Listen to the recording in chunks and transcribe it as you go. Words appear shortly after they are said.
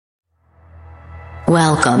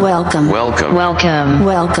Welcome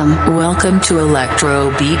to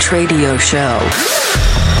Electro Beat Radio Show.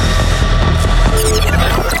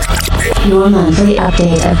 Your monthly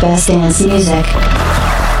update of best dance music.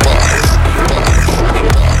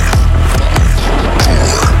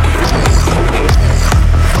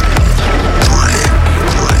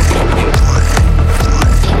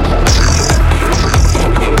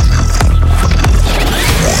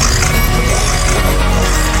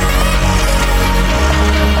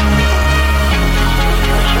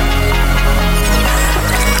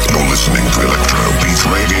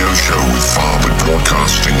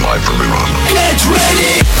 Broadcasting live from Iran. Get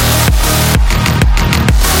ready!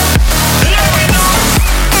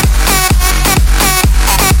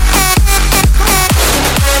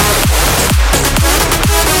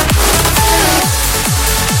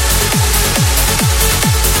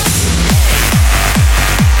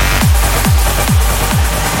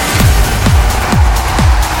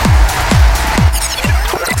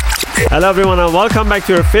 Hello everyone and welcome back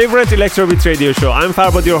to your favorite Electro Beat Radio Show. I'm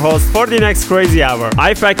Farbod, your host for the next crazy hour.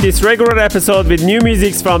 I practice regular episode with new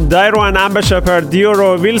musics from Dairo and Amber Shepard,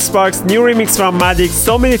 Dioro, Will Sparks, new remix from Maddix,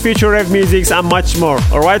 so many future rev musics and much more.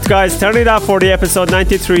 Alright guys, turn it up for the episode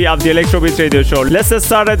 93 of the Electro Beat Radio Show. Let's get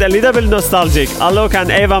started a little bit nostalgic. Alok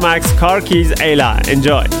and Ava Max, Car Keys, Ayla.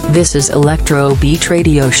 Enjoy. This is Electro Beat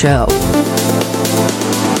Radio Show.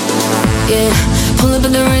 Yeah, pull up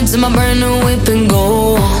in the rinse in my brand new whip and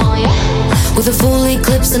go. With a full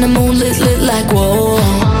eclipse and the moon lit like whoa.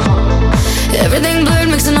 Everything blurred,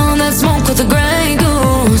 mixing all that smoke with the Grey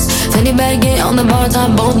Goose. Fanny bag, get on the bar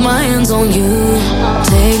top, both my hands on you.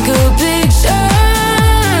 Take a picture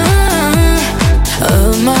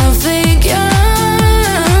of my figure,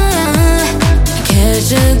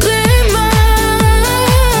 catch a glimmer,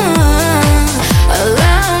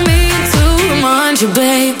 allow me to remind you,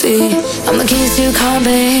 baby, I'm the keys to your car,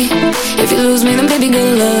 babe. If you lose me, then baby,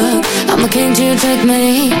 good luck. I'm the king to your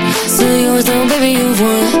checkmate. Still yours though, baby, you've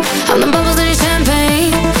won. I'm the bubbles in your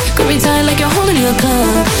champagne. Grip me tight like you're holding your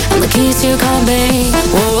cup. I'm the keys to your car, babe.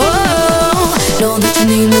 Whoa, whoa, know that you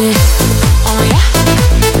need me. Oh yeah.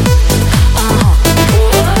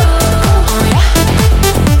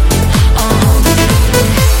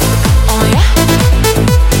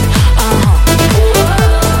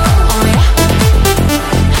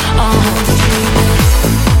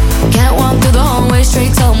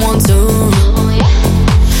 Straight to 1, 2,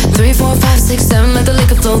 3, 4, 5, 6, 7, let the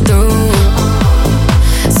liquor flow through.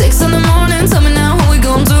 6 in the morning, tell me now what we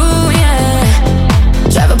gon' do, yeah.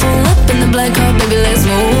 Drive a pull up in the black car, baby, let's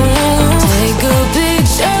move. Take a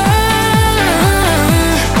picture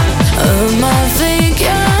of my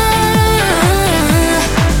figure,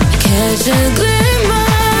 catch a glimmer,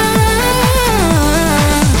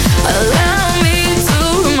 allow me to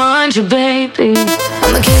remind you, baby,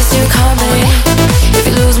 I'm the keys to your car, babe. If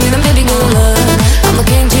you lose me, then baby, good luck. I'm the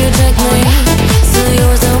king to your checkmate. Still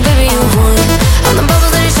yours though, baby, you've won. I'm the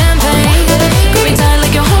bubbles in your champagne. Grip me tight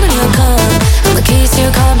like you're holding your cup. I'm the keys to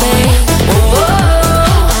your car, babe. Whoa, whoa,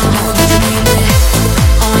 know that you need me.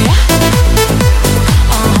 Oh yeah.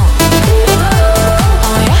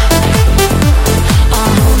 Oh yeah.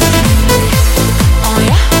 Know that you need me. Oh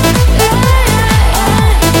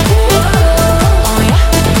yeah. Oh yeah.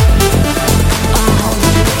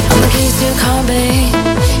 I'm the keys to your car, babe.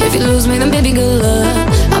 If you lose me, then baby, good luck.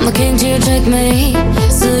 I'm the king to your checkmate.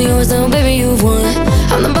 Still yours though, baby, you've won.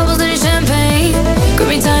 I'm the bubbles in your champagne. Grip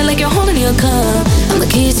me tight like you're holding your cup. I'm the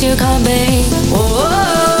keys to your car, babe.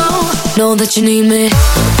 Whoa, know that you need me.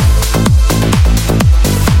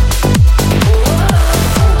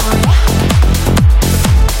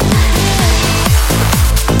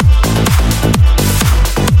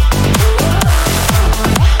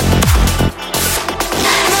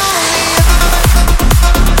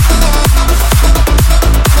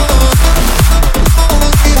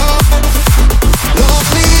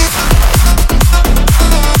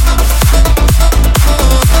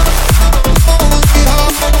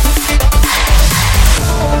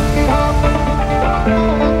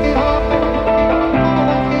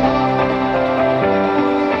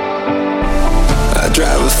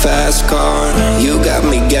 fast car, you got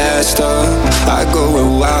me gassed up. I go where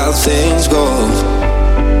wild things go.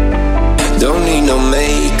 Don't need no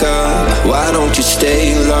makeup, why don't you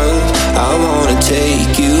stay, love? I wanna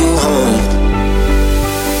take you home.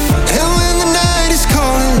 And when the night is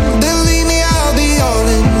calling, believe me, I'll be all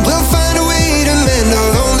in. We'll find a way to mend our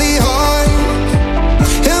lonely heart.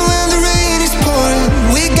 And when the rain is pouring,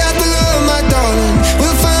 we got the love, my darling.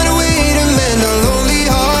 We'll find a way to mend our lonely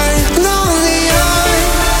heart. Lonely heart,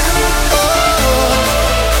 oh,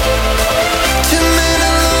 to mend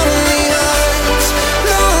our lonely hearts.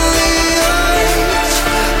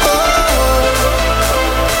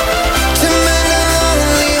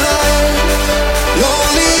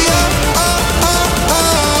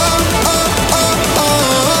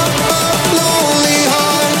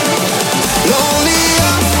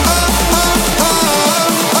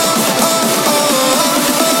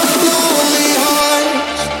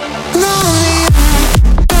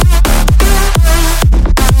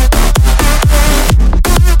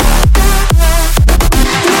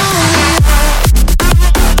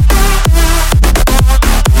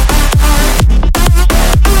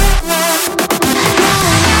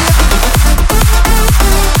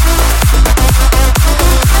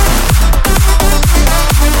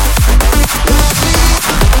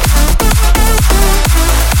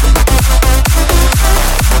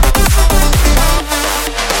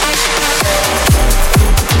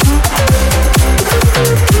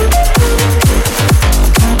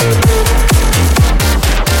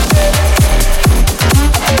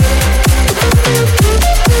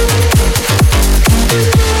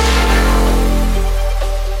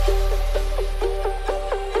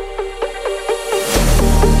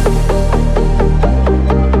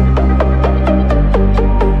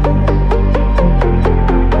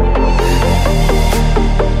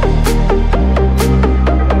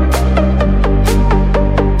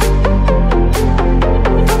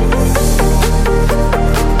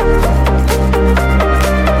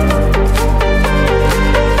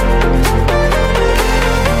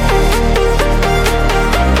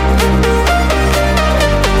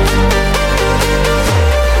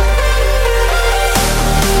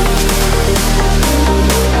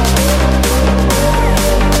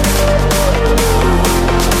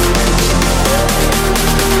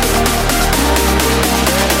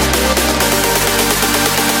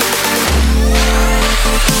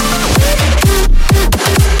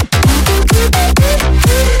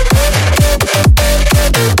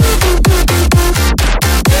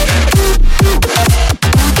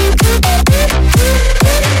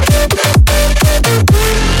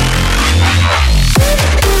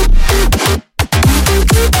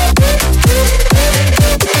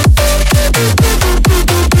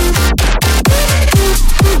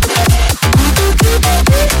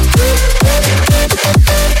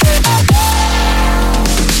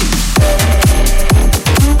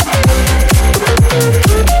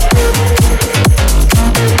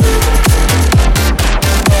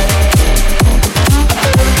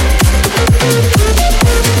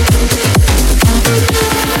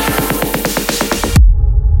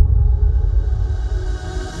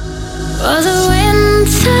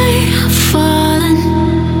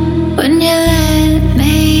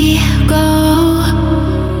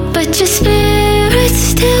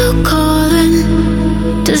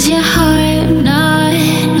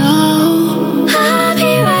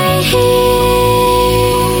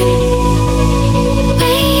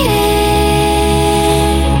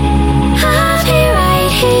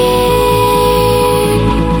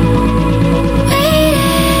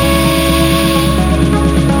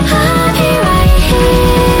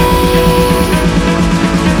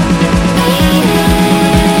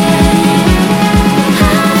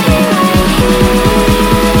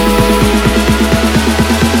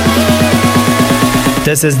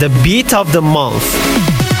 This is the beat of the month.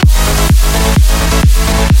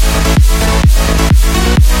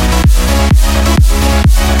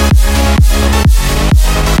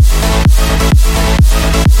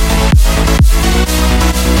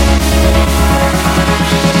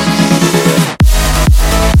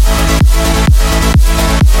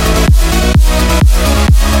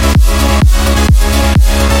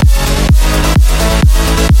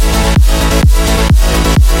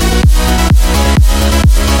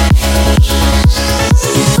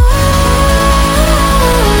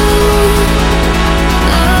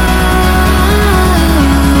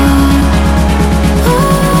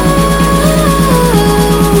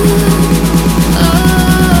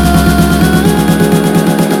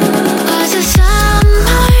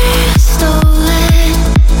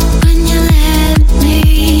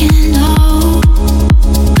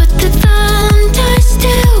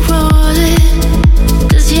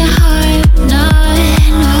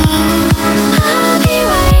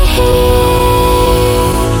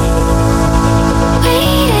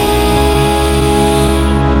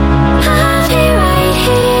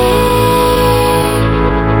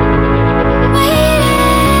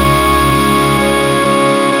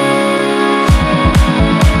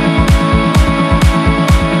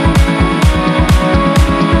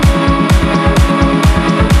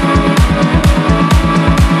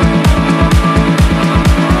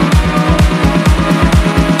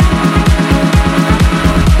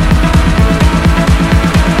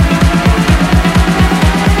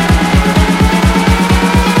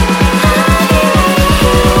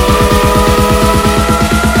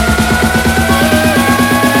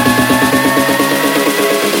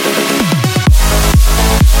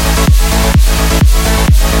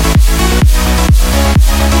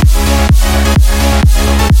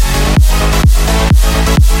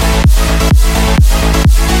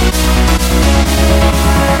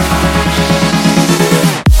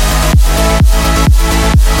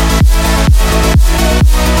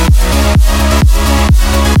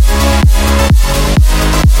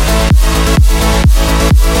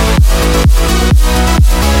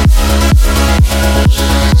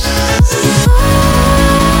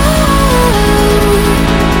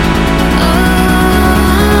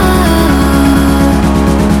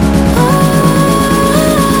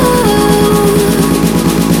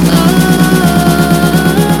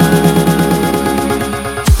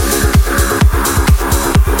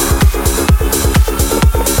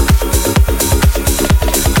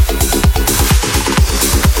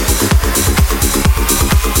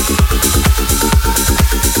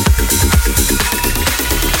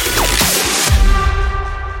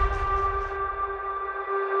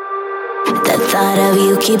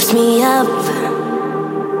 Keeps me up.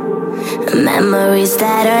 Memories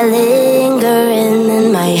that are lingering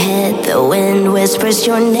in my head. The wind whispers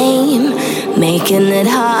your name, making it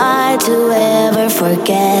hard to ever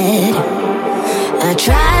forget. I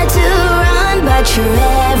tried to run, but you're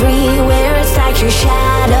everywhere. It's like your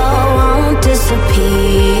shadow won't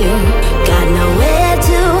disappear. Got nowhere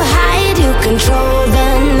to hide. You control the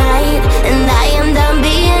night, and I am done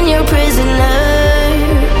being your prisoner.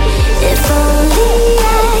 If only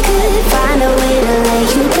I could find a way to let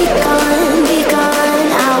you be gone,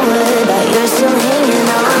 I would, but you're still hanging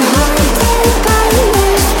on. I'm haunted by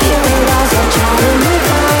your spirit as I try to move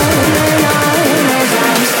on, as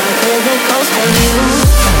I'm stuck with the ghost of you.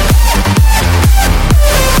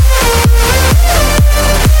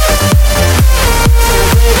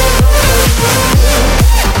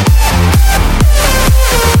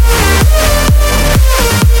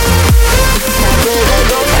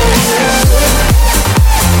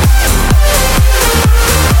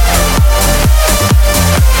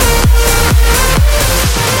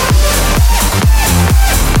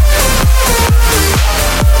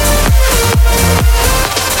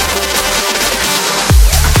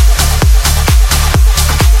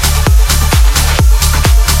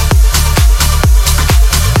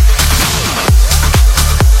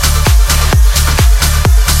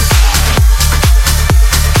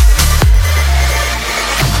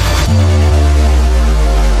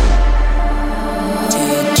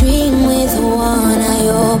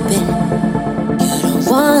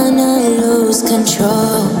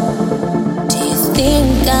 control. Do you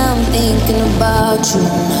think I'm thinking about you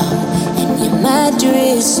now? And your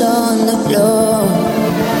mattress on the floor.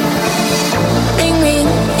 Ring ring,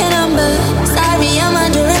 your number. Sorry, I'm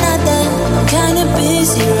under another. I'm kinda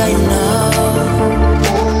busy right now.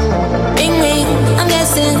 Ring ring, I'm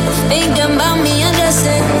guessing. Thinking about me,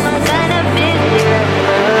 undressing. I'm kinda busy right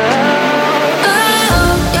now.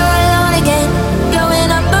 Oh, you're alone again.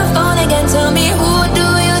 Blowing up my phone again. Tell me, who do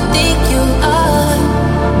you think you are?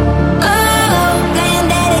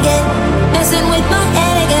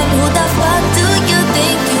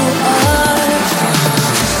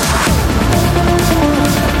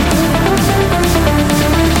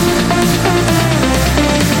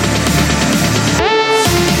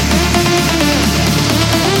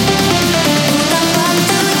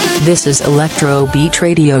 This is Electro Beat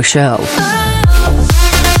Radio Show.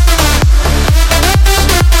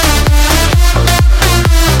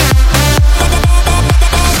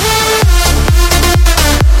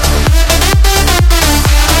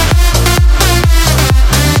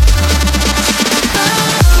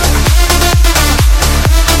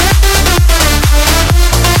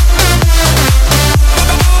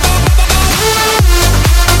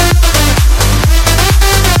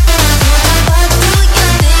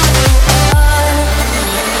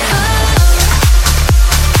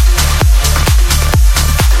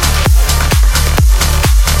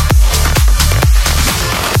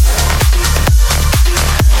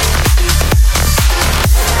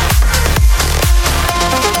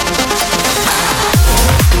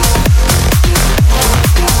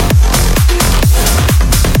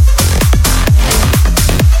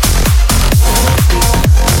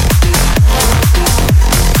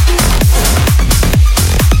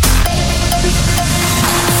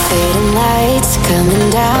 Coming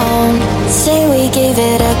down, say we gave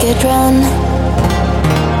it a good run.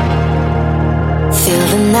 Feel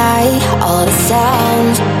the night, all the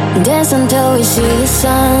sound, dance until we see the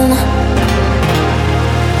sun.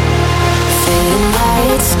 Fading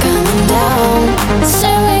lights coming down,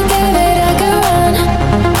 say we gave it a good run.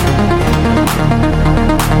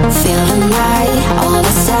 Feel the night, all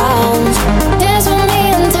the sound, dance with me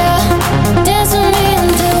until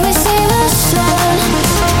we see the sun.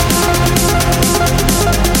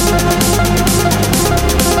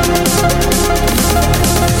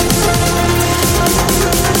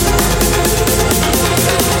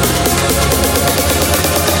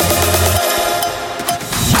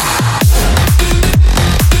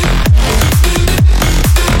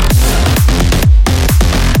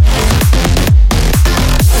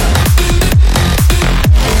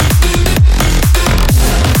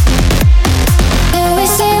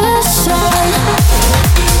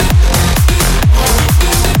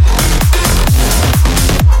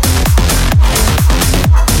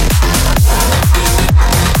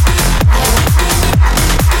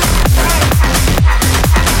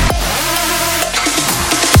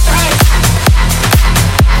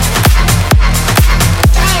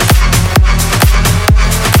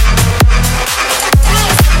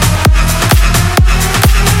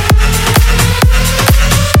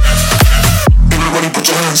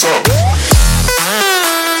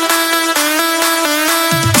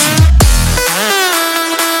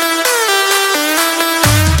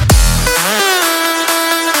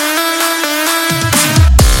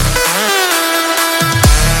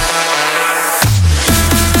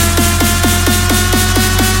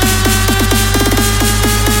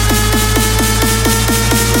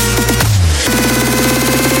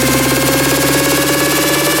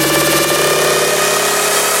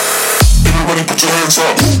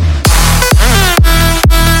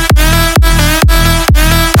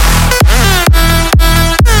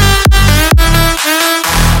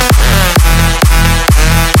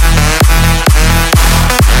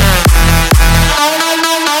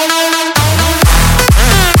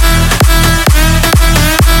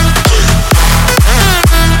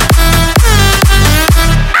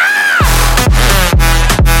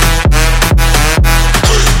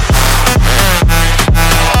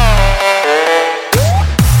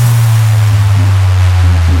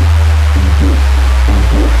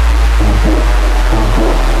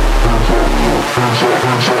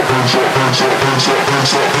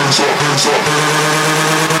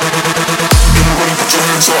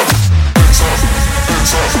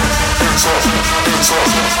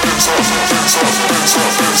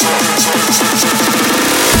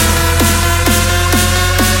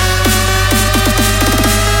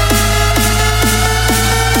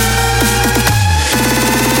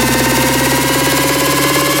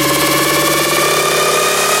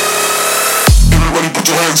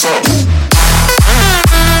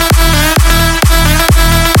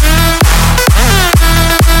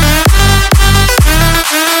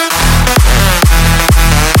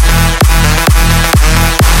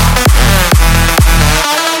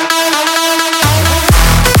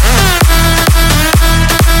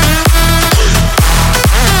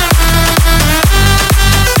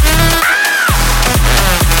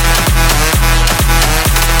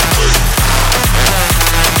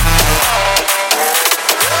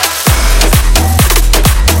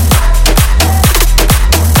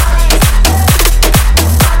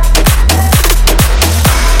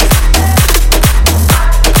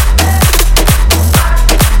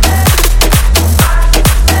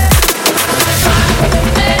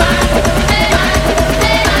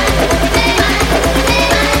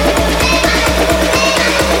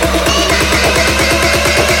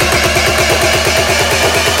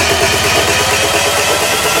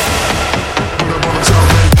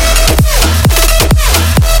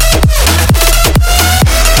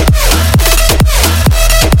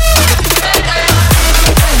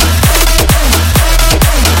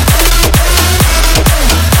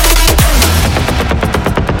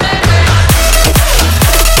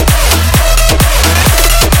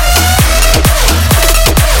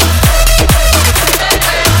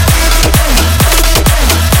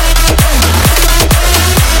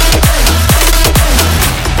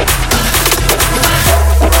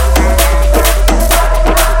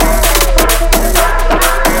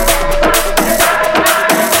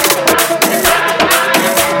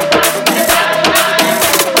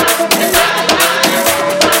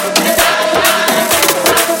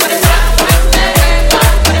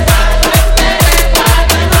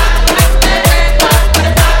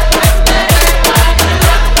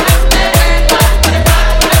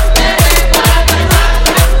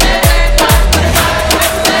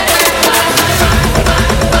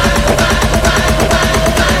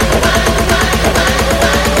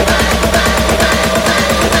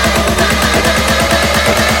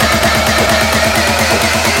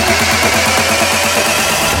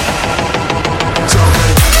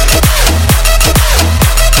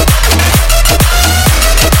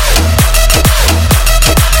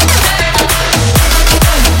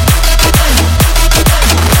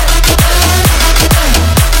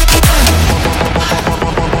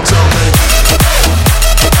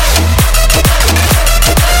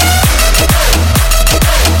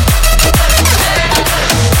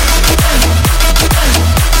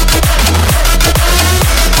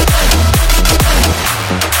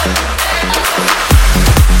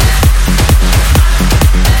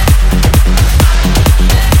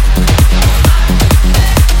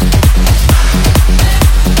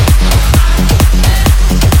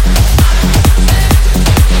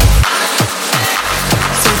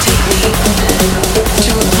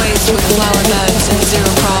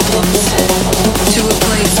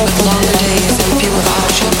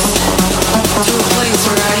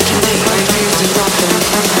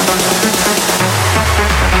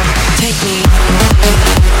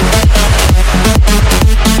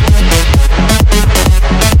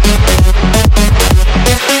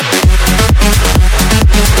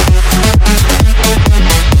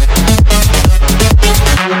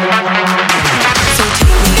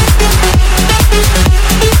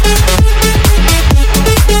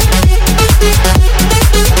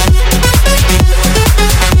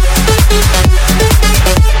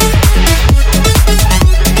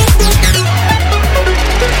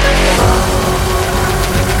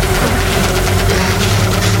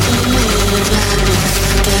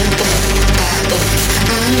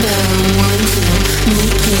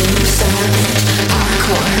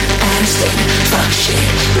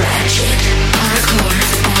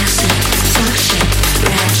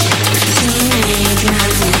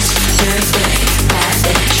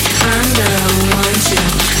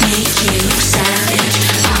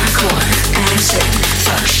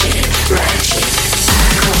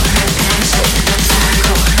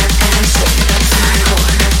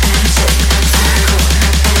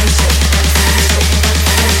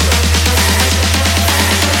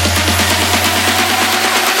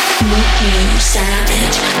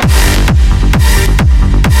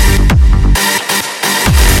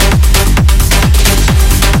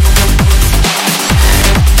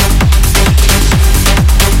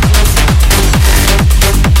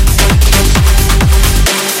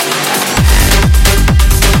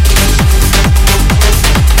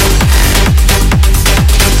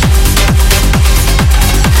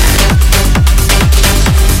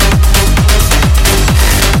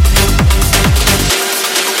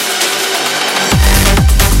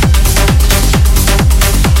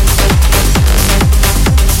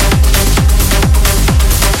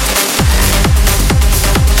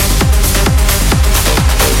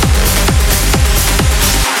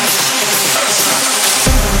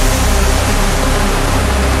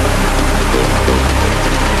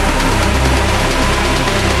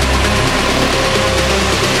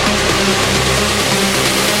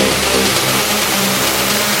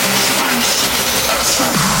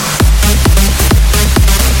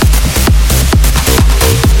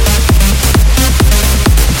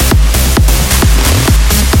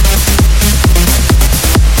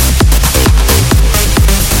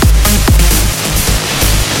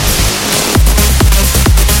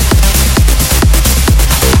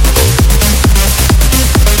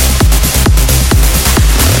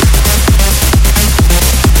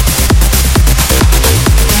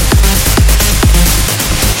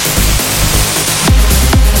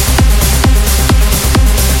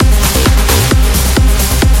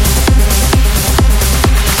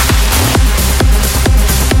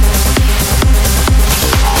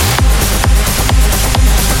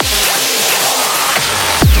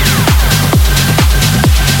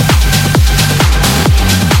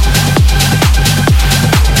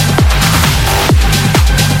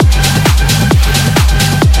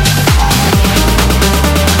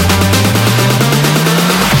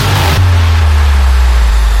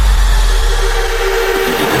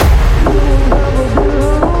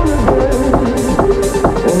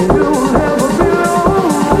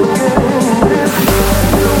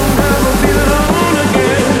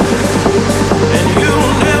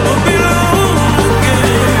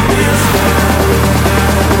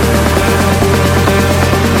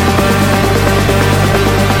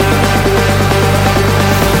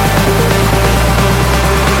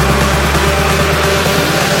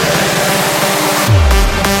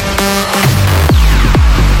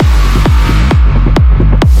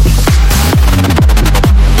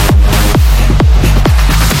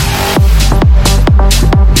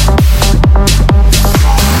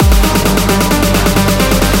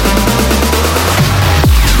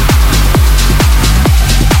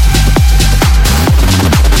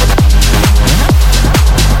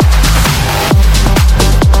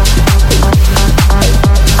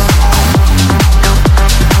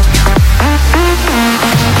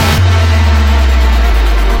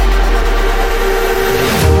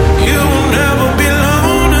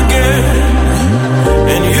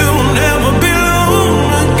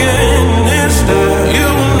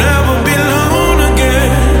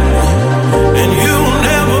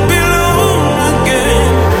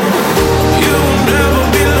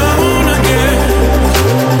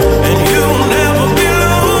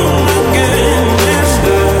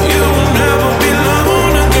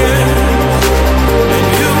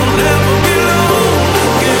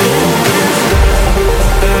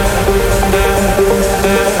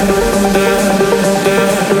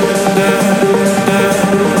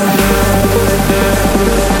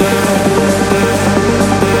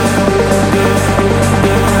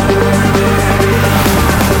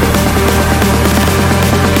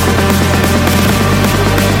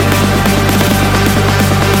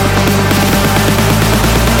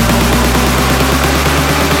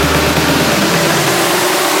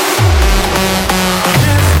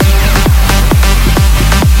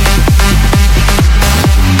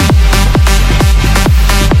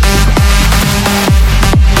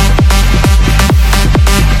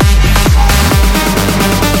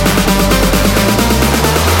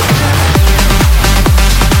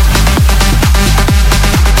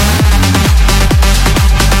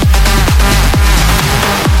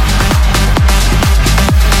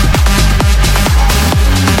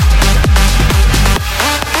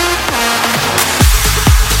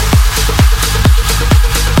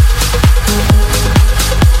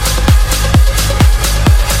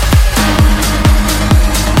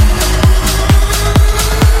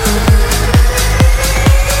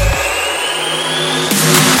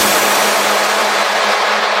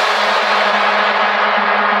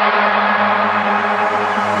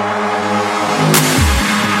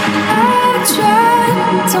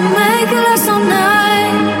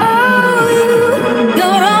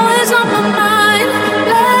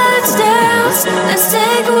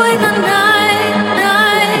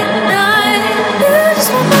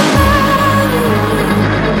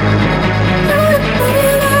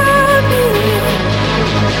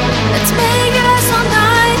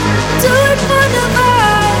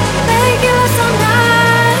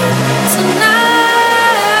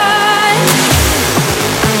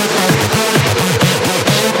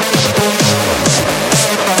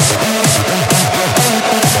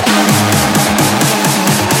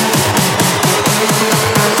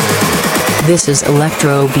 This is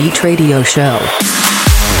Electro Beat Radio Show.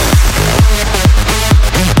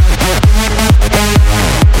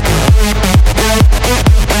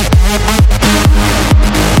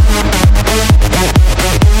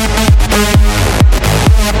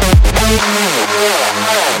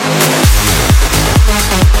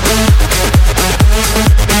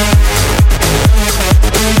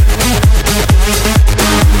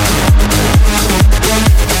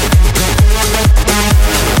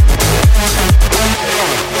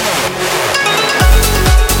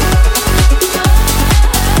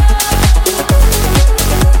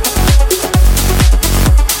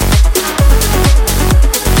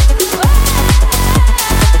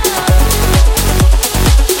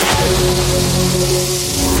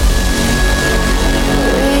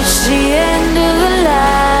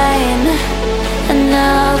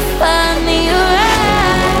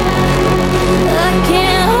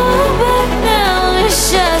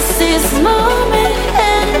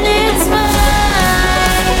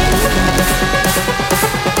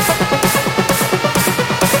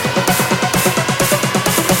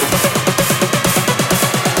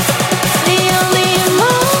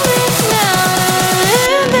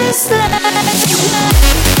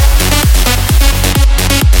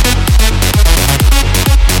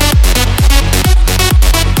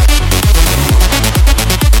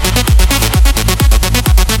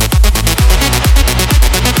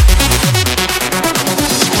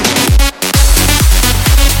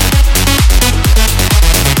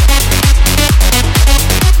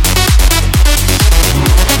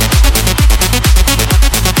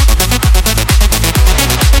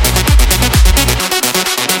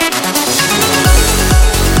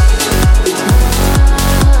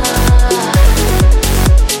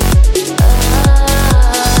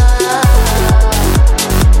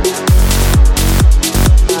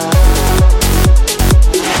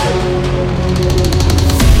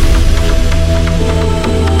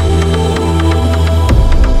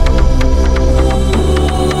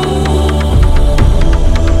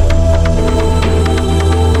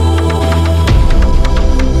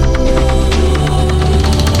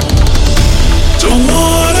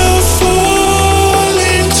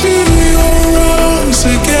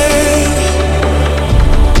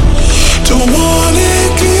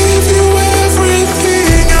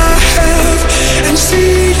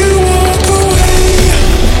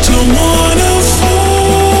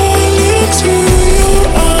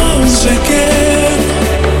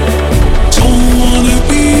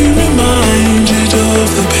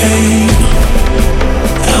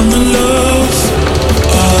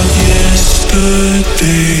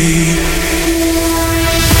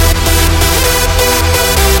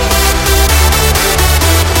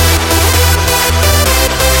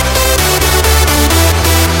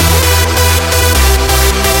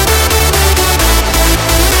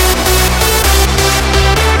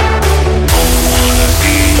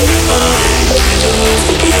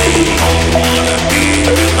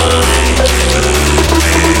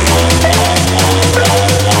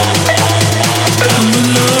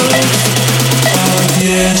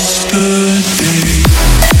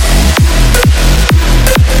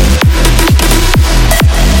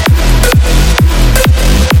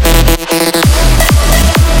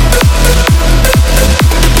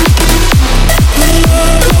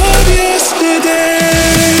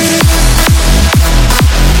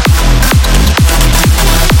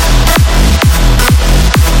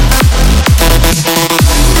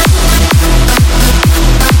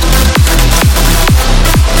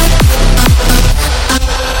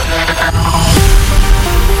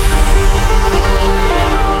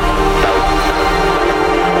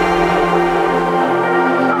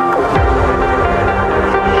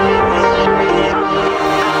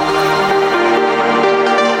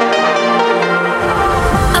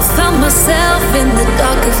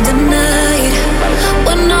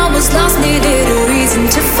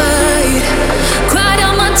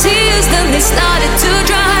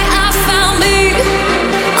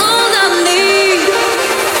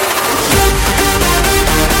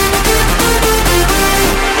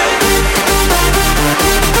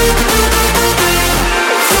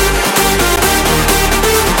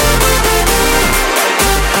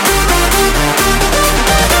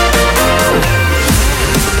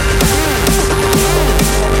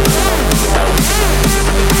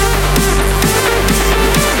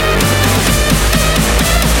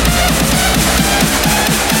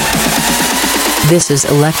 This is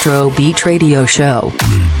Electro Beat Radio Show.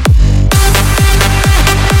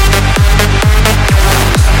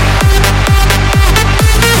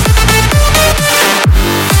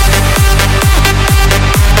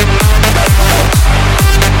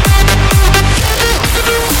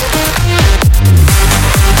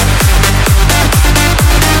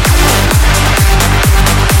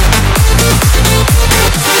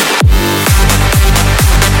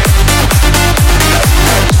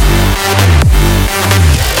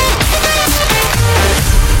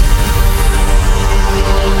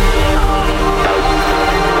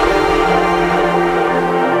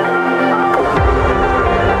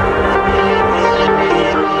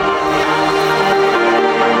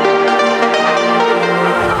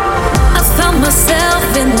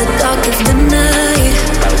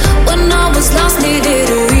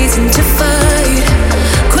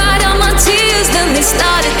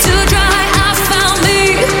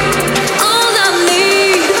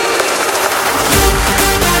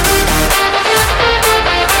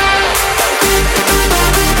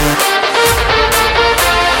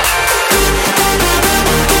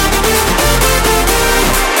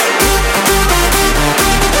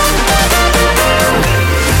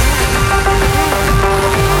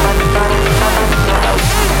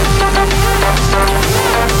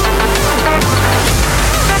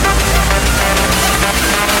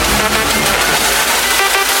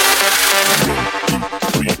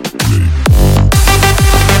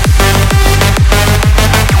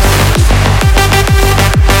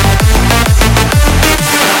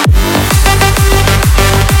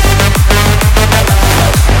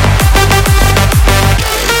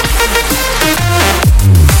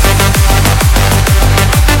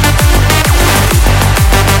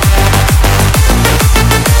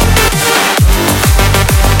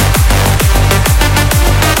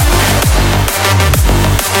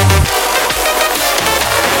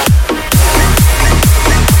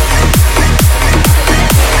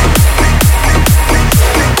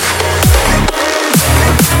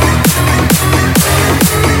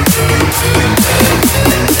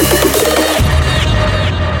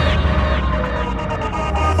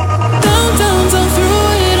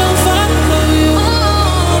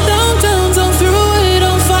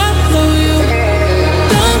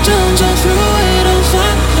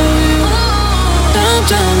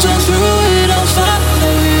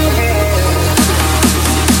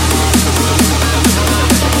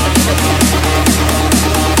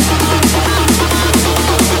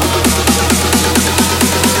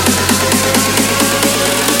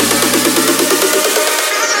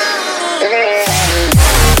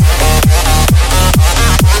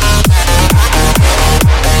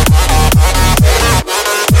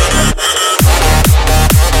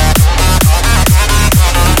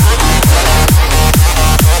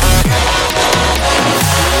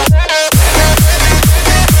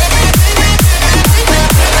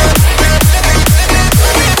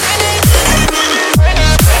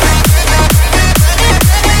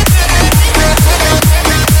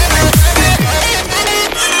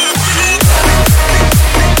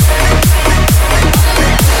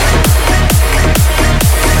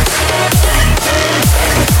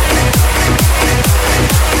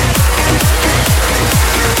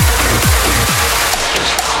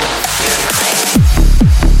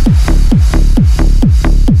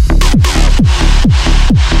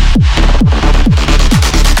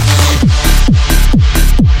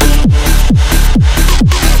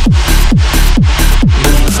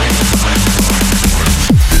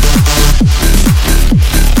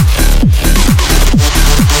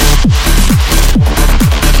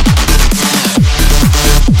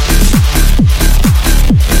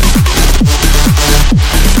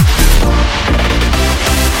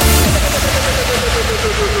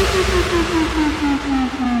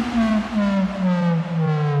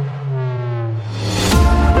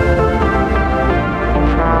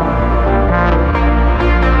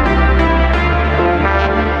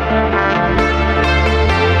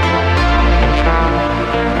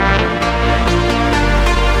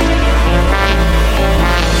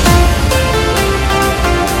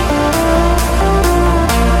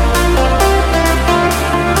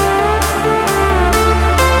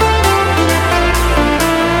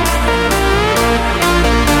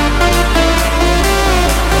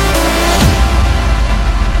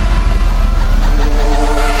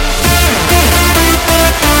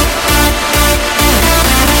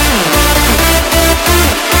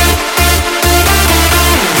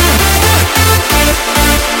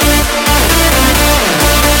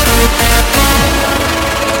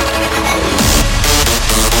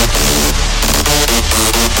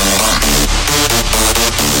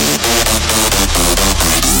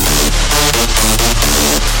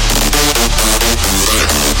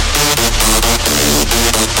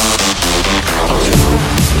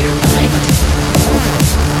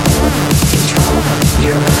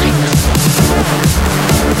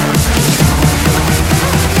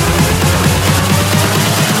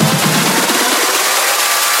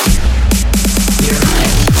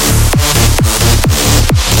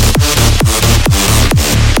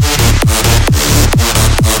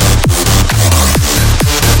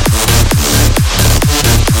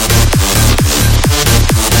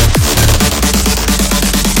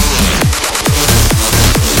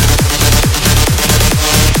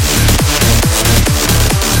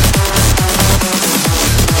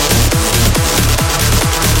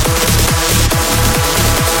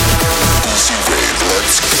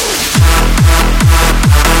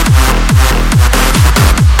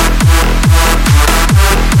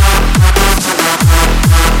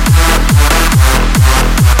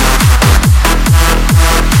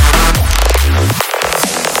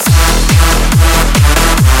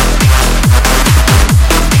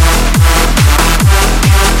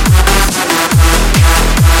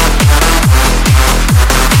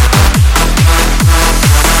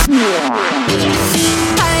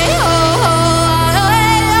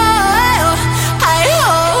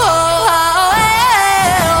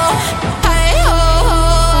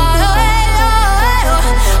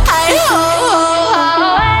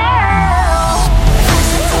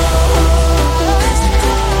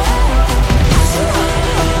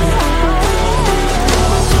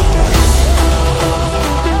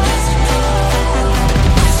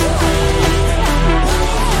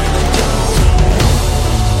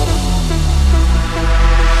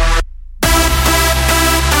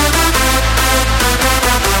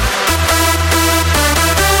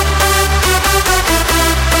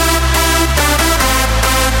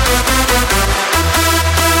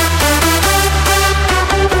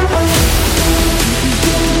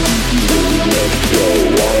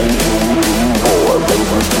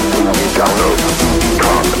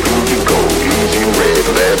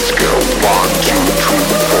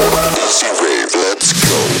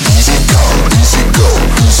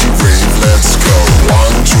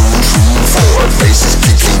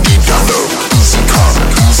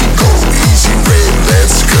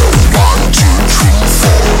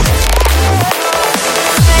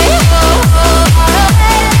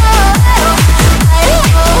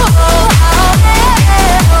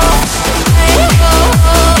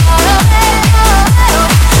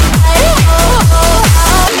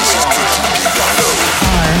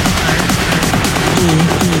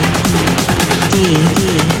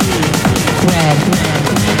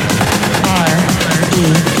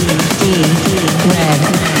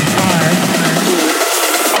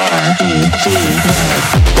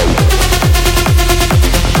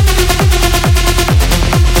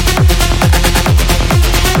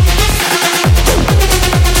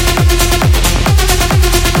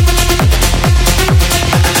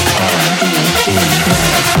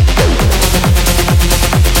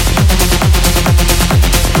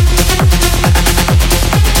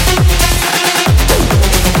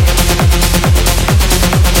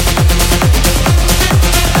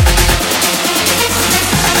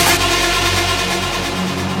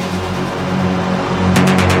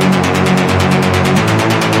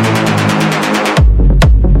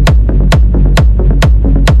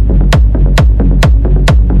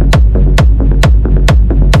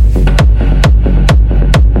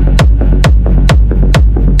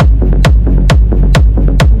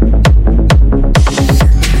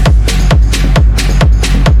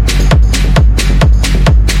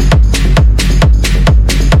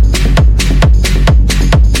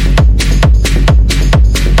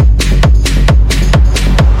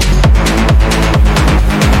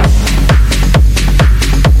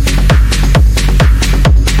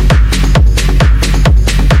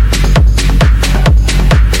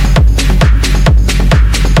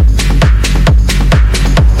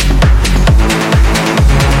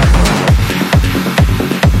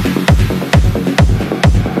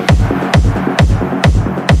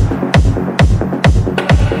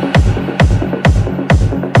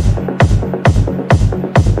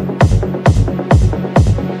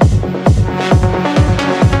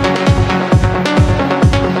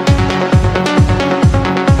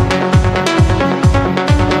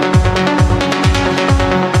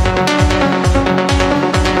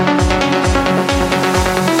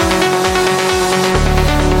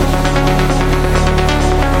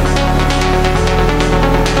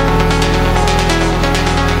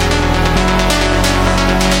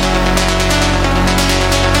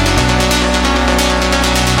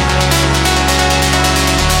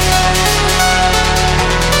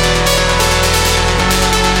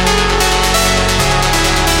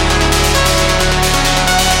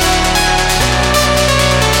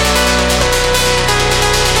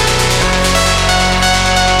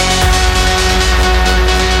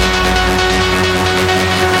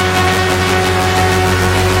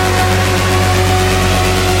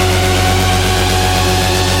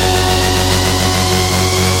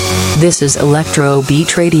 This is Electro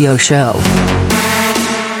Beat Radio Show. This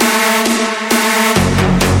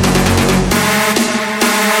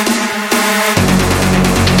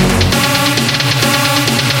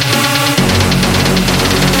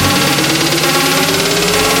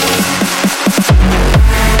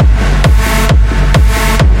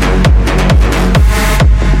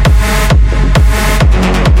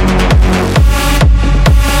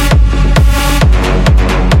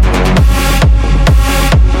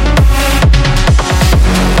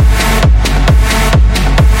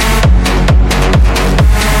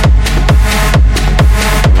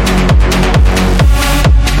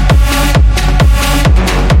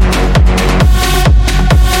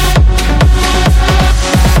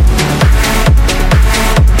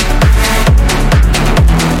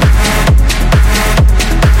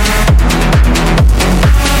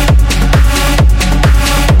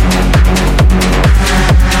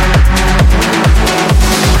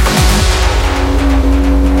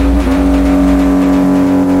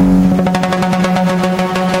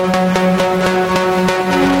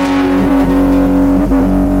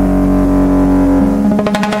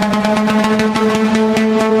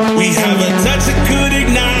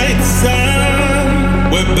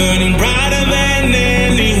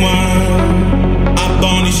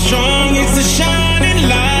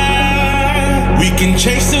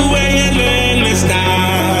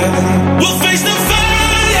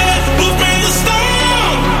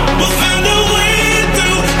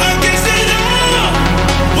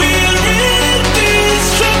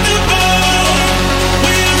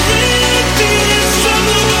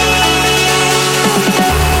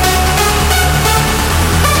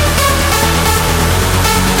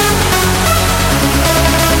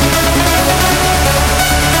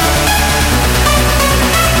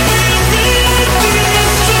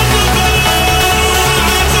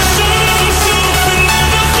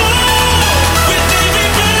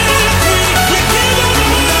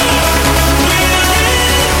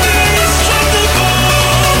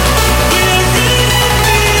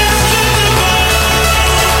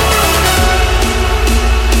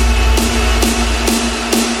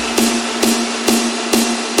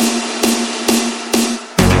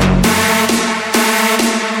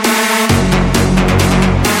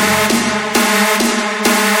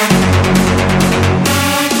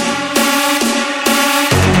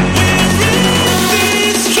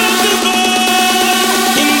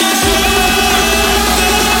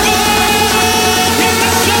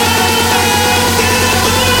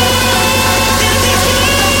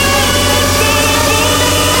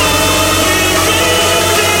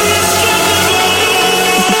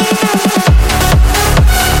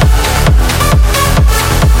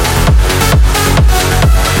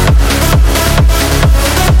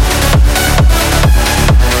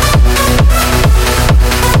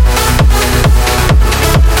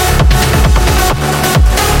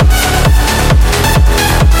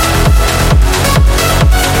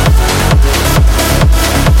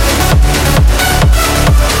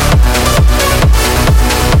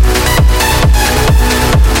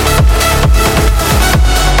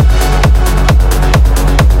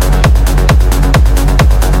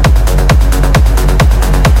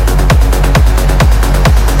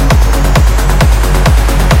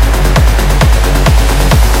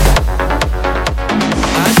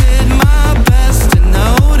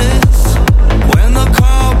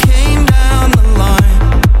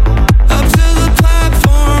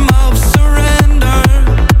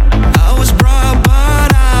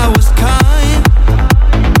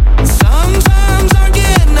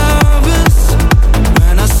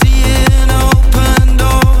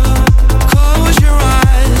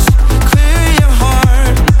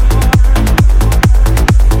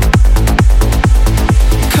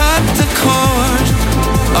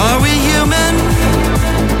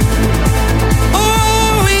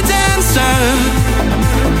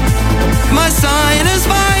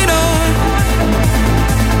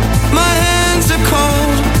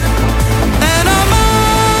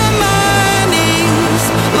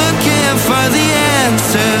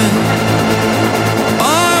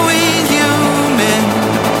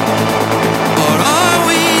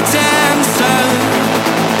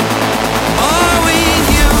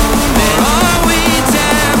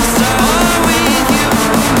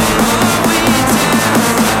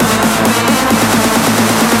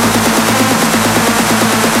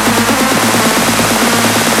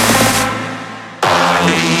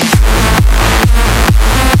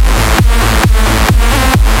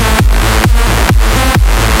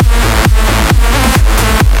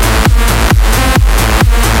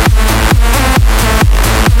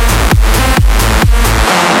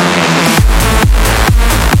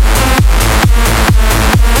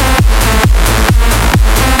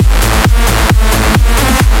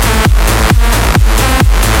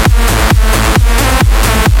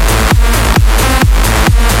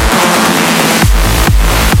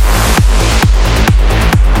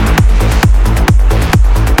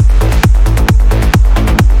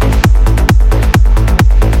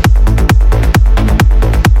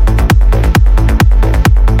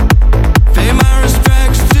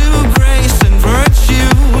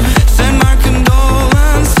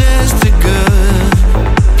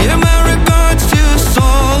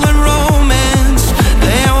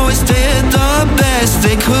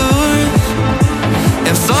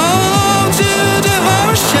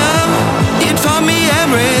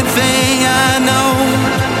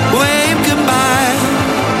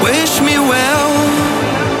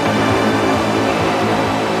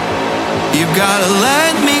You gotta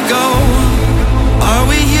let me go. Are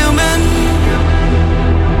we human?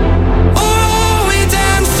 Or are we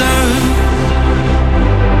dancer?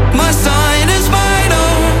 My sign is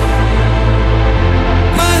vital.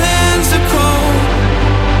 My hands are cold.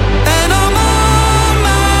 And I'm on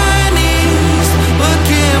my knees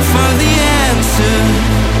looking for the answer.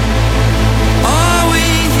 Are we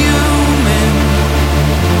human?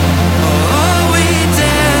 Or are we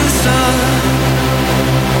dancer?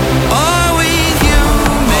 Are we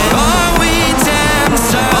human? Are we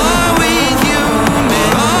dancer? Are we human?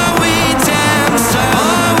 Are we dancer?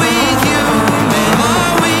 Are we human?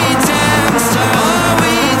 Are we dancer? Are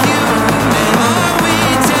we human? Are we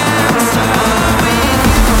dancer? Are we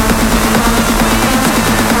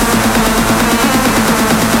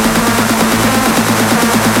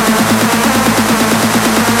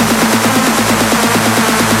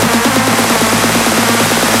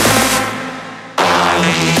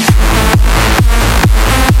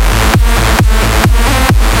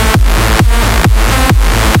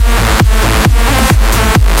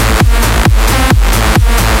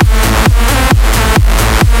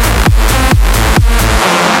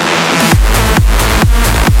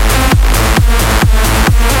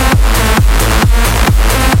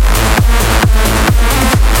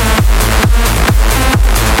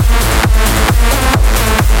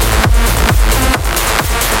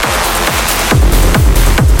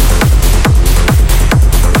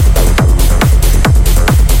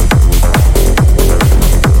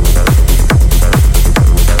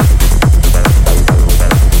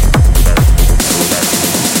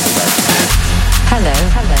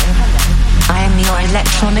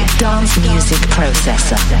electronic dance music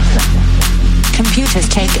processor. Computers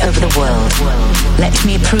take over the world. Let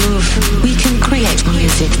me prove we can create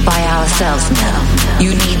music by ourselves now.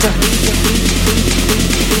 You need a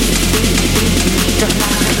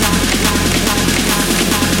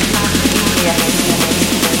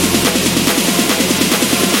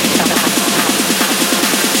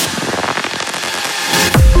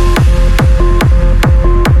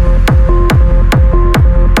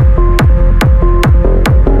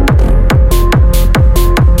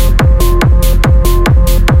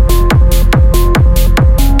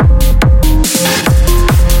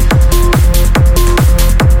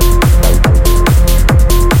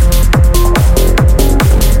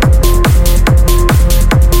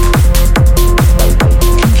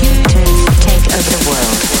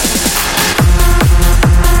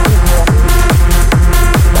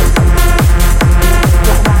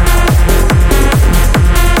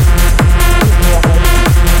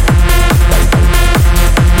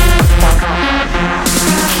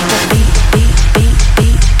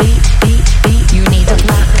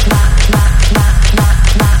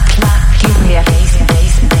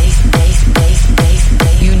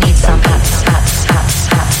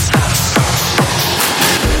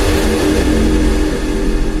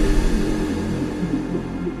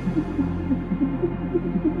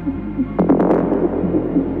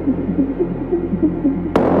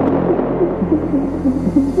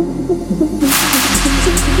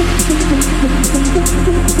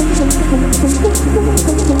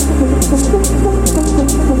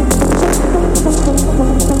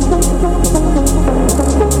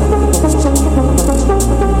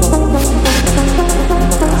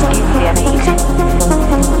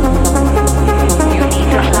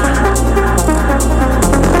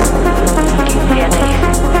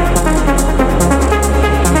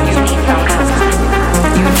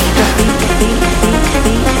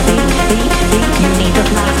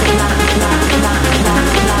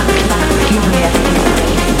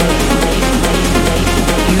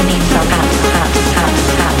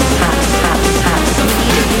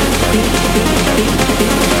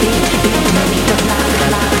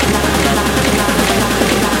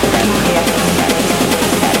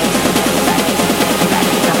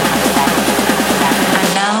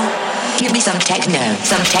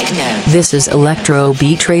This is Electro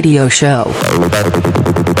Beat Radio Show.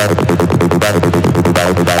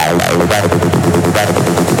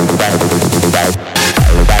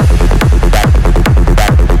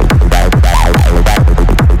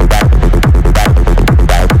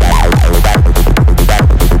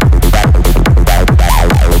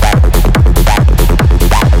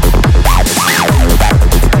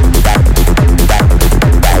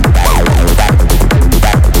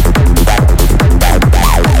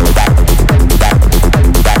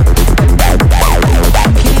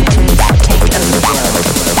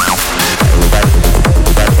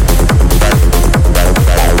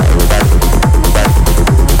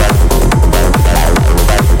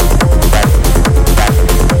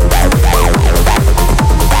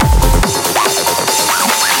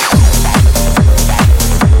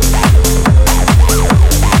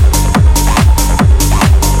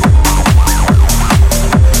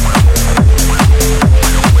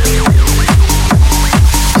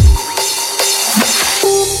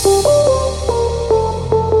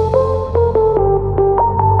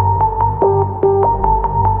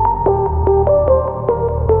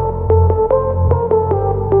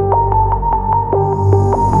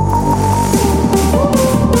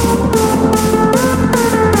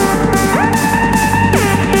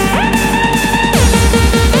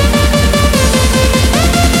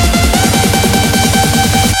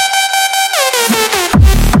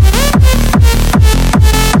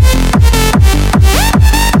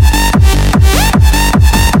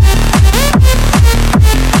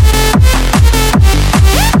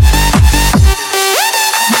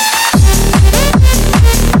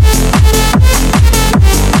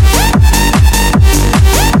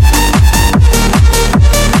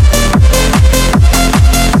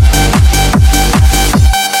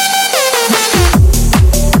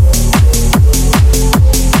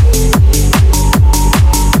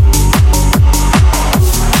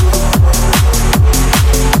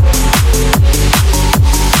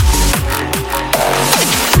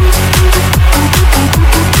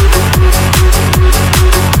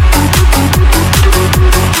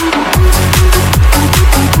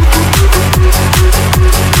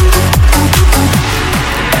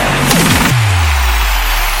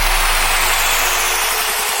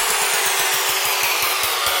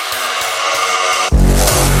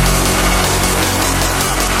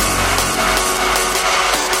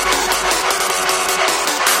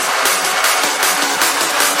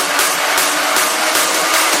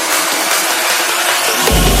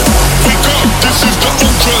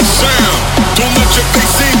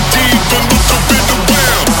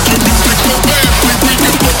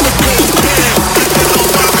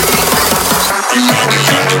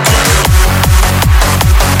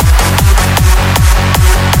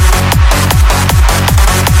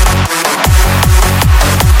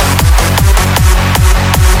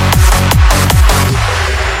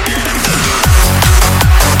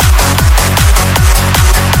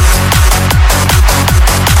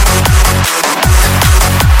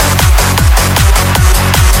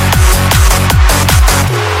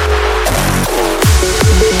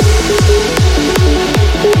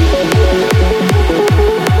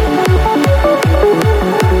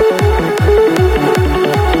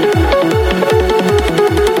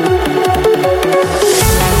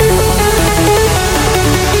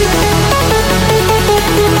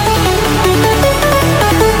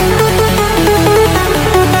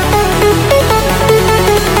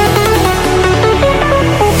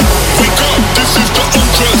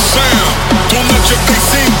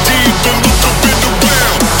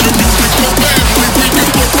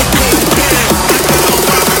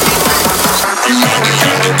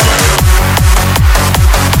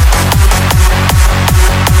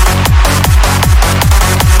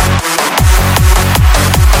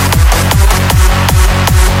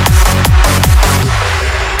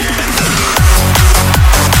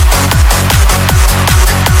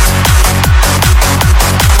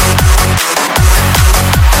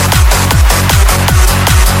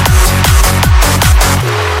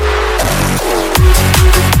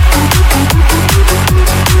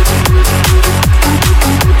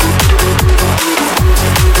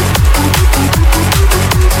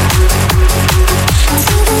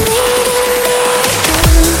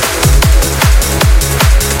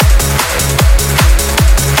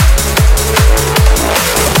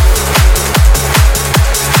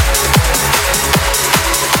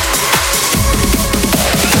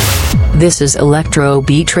 This is Electro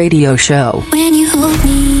Beat Radio Show. When you hold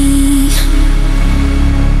me,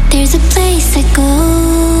 there's a place I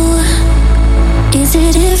go. Is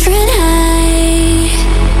it different high?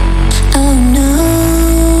 Oh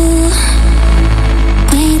no.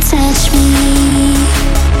 When you touch me,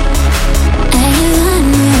 I get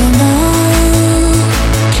vulnerable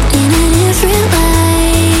in a different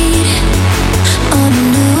light. Oh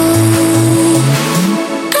no.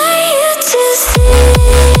 Are you too cynical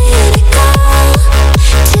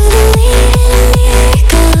to believe in a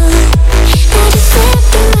miracle? I just slipped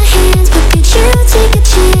through my hands, but could you take a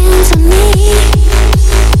chance on me?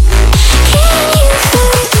 Can you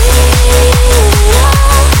forgive it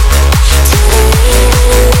all to believe in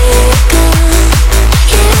a miracle?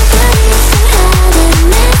 Yeah, I believe somehow that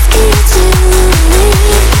I'm asking you to believe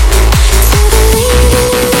in a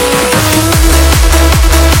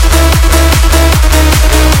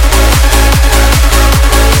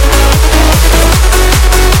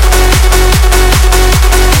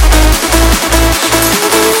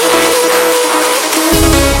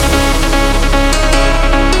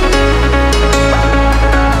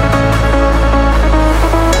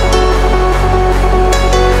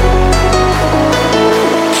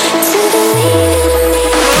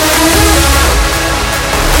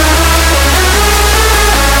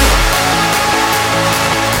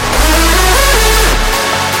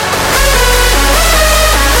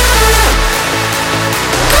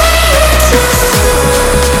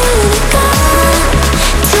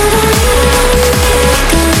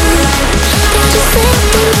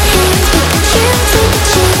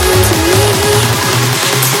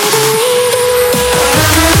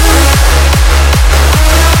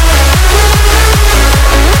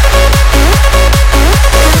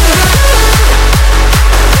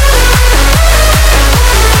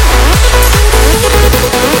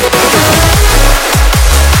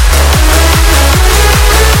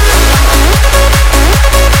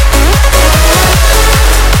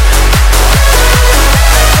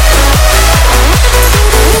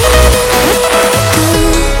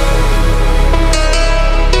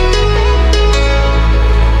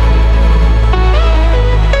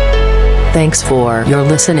Thanks for your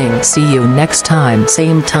listening. See you next time,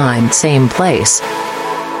 same place.